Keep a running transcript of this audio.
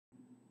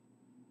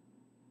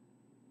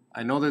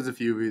I know there's a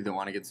few of you that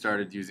want to get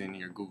started using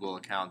your Google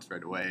accounts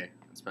right away,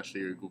 especially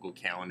your Google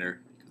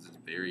Calendar, because it's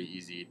very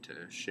easy to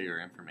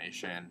share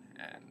information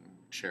and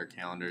share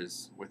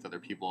calendars with other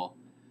people.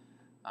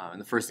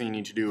 And the first thing you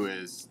need to do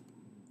is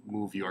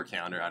move your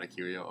calendar out of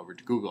Kerio over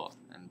to Google,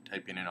 and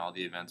typing in all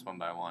the events one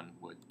by one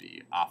would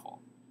be awful.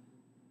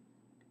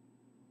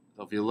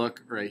 So if you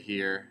look right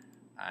here,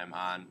 I'm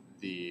on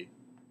the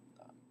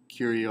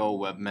Kerio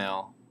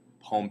webmail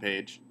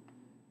homepage.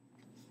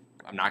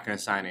 I'm not going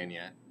to sign in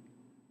yet.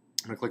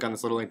 I'm going to click on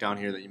this little link down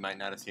here that you might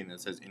not have seen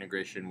that says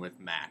integration with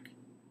Mac.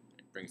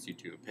 It brings you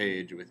to a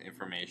page with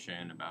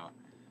information about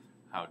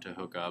how to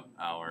hook up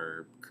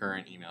our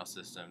current email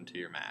system to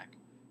your Mac.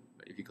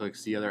 But if you click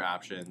see other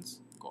options,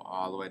 go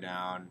all the way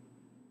down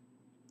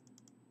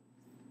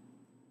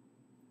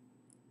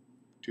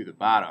to the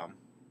bottom,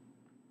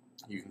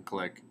 you can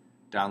click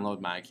download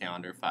my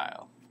calendar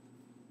file,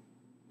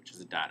 which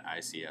is a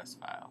 .ics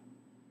file.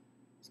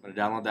 So I'm going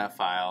to download that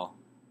file,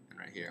 and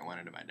right here I went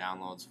into my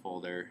downloads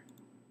folder.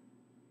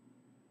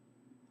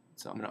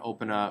 So I'm going to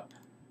open up,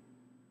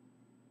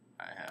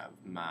 I have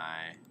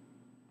my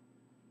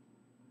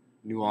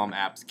New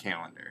Apps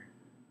calendar.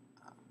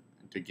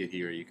 And to get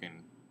here, you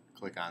can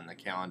click on the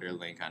calendar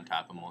link on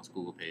top of most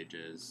Google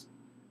pages.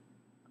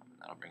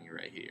 That'll bring you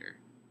right here.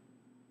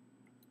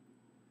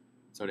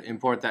 So to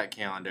import that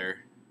calendar,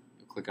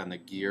 you click on the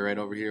gear right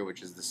over here,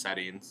 which is the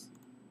settings.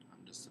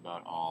 Just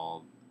about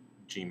all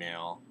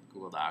Gmail,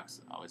 Google Docs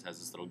always has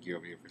this little gear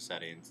over here for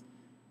settings.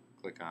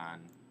 Click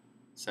on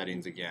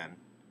settings again,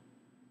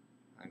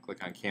 and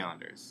click on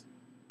calendars.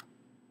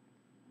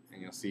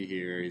 And you'll see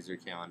here, here's your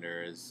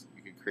calendars.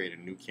 You can create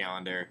a new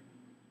calendar.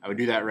 I would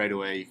do that right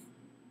away.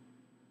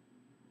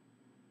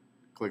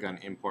 Click on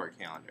import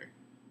calendar.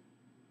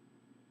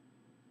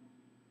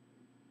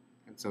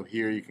 And so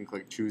here you can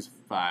click choose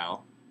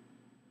file.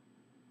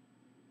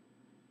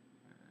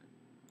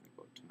 And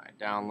go to my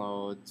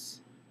downloads.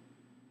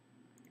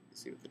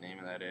 See what the name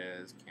of that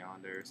is,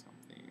 calendar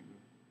something.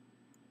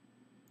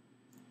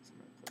 So I'm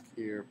going to click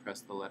here,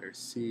 press the letter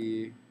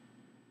C.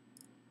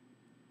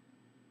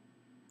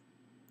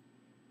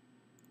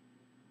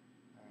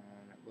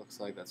 Looks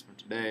like that's from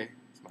today.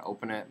 So I'm going to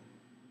open it.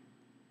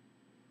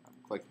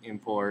 Click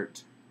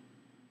import.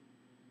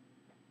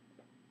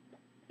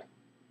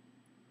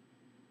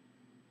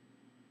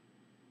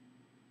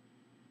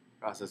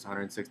 Process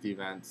 160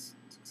 events.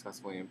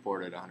 Successfully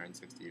imported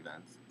 160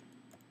 events.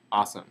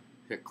 Awesome.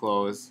 Hit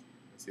close.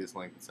 See this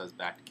link that says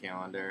back to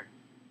calendar.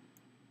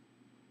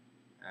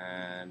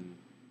 And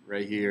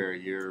right here,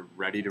 you're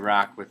ready to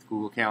rock with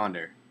Google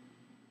Calendar.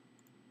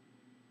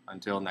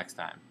 Until next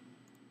time.